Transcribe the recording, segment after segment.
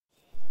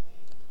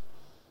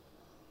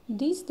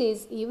These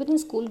days, even a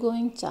school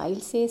going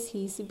child says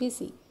he is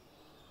busy.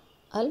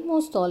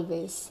 Almost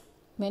always,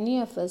 many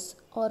of us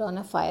are on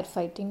a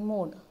firefighting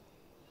mode.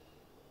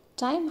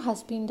 Time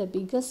has been the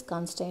biggest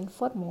constraint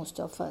for most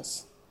of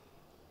us.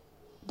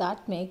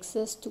 That makes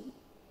us to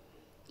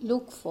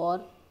look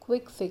for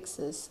quick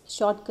fixes,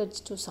 shortcuts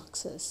to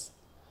success,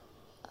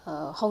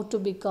 how to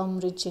become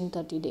rich in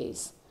 30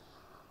 days,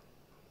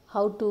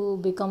 how to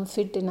become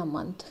fit in a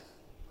month,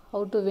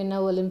 how to win an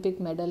Olympic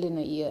medal in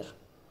a year,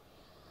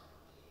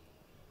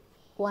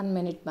 1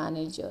 minute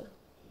manager.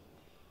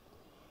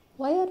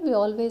 Why are we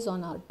always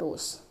on our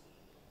toes?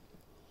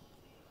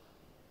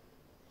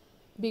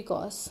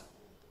 Because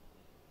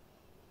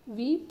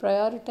we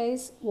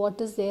prioritize what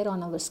is there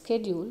on our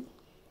schedule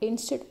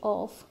instead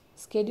of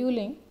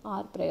scheduling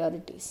our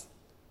priorities.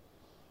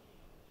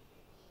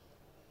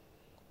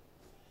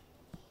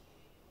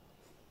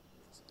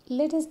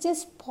 Let us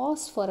just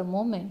pause for a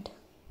moment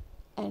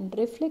and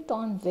reflect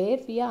on where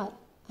we are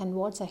and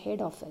what's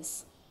ahead of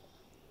us.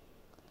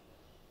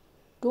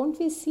 Don't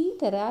we see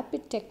the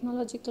rapid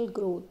technological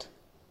growth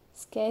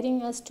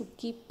scaring us to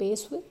keep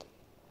pace with?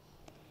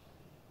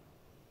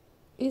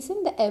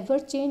 Isn't the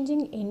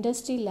ever-changing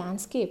industry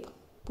landscape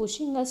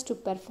pushing us to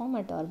perform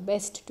at our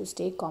best to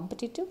stay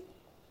competitive?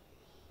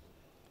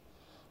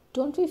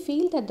 Don't we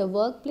feel that the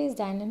workplace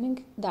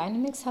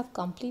dynamics have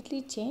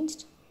completely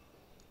changed?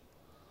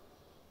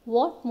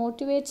 What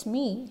motivates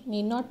me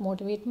need not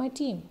motivate my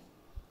team.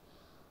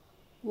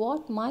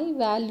 What my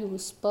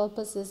values,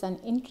 purposes, and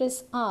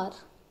interests are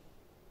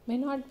may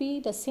not be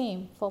the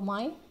same for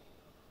my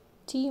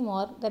team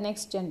or the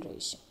next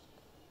generation.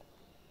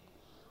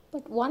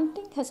 But one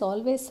thing has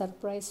always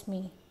surprised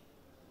me.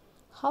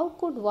 How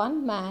could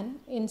one man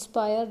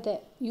inspire the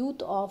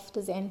youth of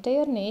this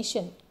entire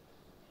nation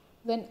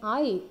when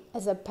I,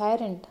 as a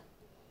parent,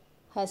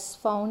 has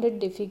found it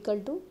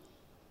difficult to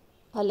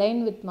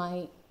align with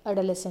my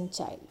adolescent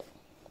child?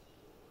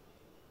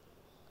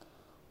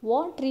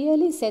 What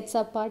really sets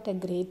apart a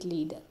great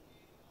leader?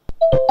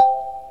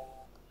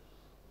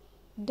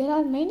 There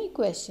are many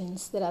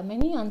questions, there are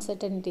many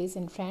uncertainties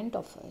in front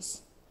of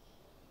us,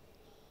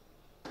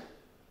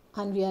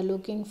 and we are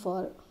looking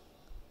for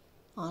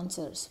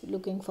answers,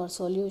 looking for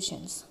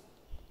solutions.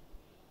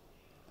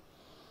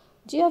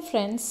 Dear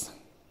friends,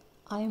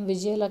 I am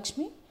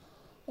Vijayalakshmi,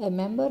 a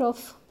member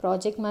of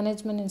Project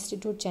Management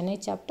Institute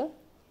Chennai chapter.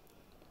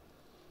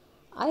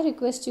 I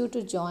request you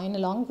to join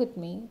along with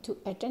me to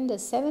attend the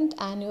 7th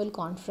annual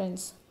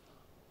conference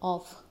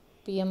of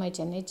PMI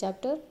Chennai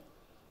chapter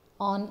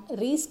on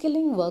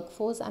reskilling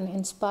workforce and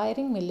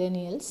inspiring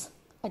millennials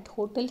at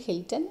Hotel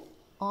Hilton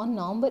on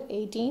November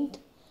 18th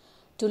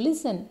to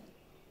listen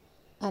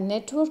and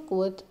network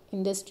with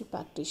industry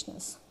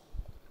practitioners.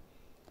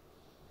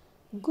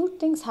 Good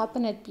things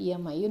happen at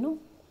PMI,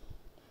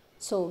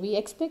 So we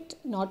expect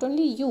not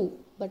only you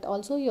but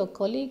also your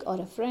colleague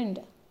or a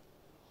friend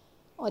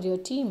or your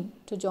team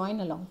to join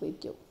along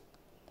with you.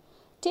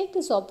 Take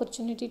this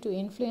opportunity to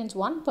influence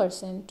one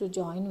person to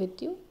join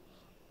with you.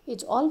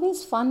 It's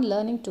always fun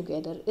learning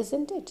together,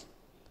 isn't it?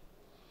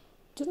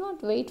 Do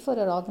not wait for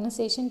your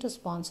organization to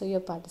sponsor your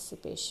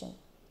participation.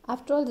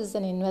 After all, this is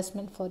an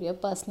investment for your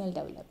personal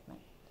development.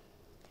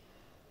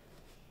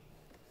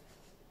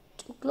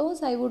 To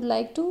close, I would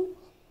like to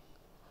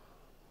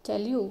tell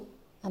you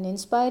an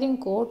inspiring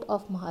quote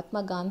of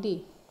Mahatma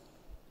Gandhi.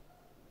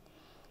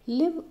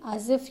 Live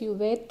as if you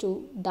were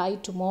to die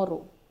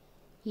tomorrow.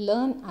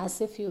 Learn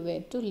as if you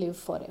were to live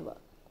forever.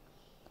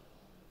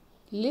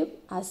 Live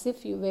as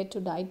if you were to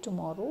die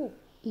tomorrow.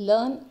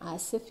 Learn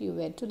as if you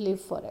were to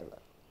live forever.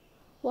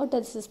 What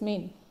does this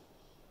mean?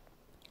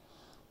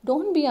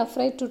 Don't be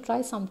afraid to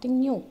try something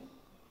new.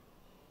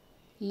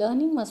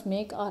 Learning must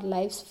make our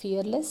lives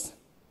fearless.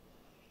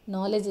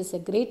 Knowledge is the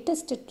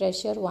greatest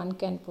treasure one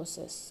can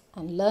possess,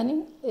 and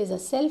learning is a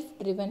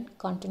self-driven,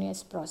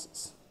 continuous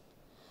process.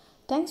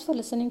 Thanks for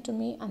listening to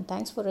me and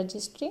thanks for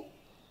registering.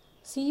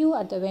 See you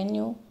at the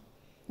venue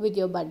with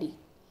your buddy.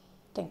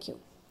 Thank you.